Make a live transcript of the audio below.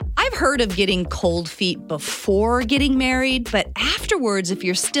I've heard of getting cold feet before getting married, but afterwards, if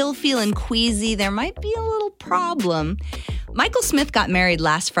you're still feeling queasy, there might be a little problem. Michael Smith got married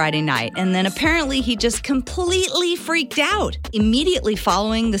last Friday night, and then apparently he just completely freaked out. Immediately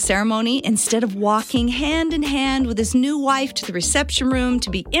following the ceremony, instead of walking hand in hand with his new wife to the reception room to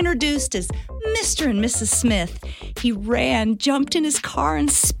be introduced as Mr. and Mrs. Smith, he ran, jumped in his car,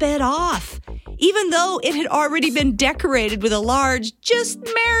 and sped off. Even though it had already been decorated with a large "Just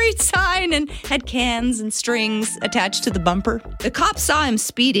Married" sign and had cans and strings attached to the bumper. The cops saw him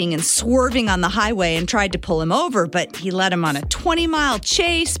speeding and swerving on the highway and tried to pull him over, but he led him on a 20-mile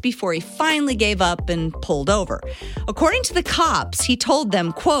chase before he finally gave up and pulled over. According to the cops, he told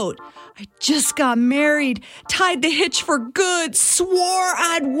them, quote, "I just got married, tied the hitch for good, swore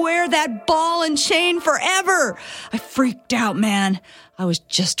I'd wear that ball and chain forever. I freaked out, man. I was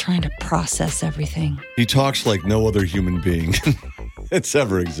just trying to process everything." He talks like no other human being that's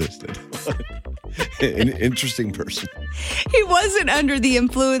ever existed. An interesting person. He wasn't under the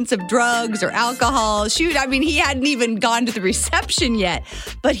influence of drugs or alcohol. Shoot, I mean, he hadn't even gone to the reception yet.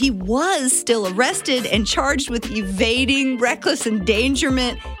 But he was still arrested and charged with evading, reckless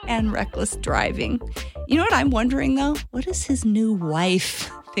endangerment, and reckless driving. You know what I'm wondering, though? What does his new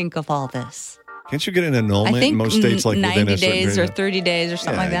wife think of all this? Can't you get an annulment I think in most states, like 90 within a certain days or period? 30 days or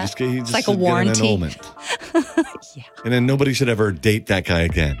something like that? It's like a warranty. An annulment. Yeah. And then nobody should ever date that guy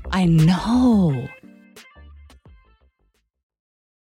again. I know.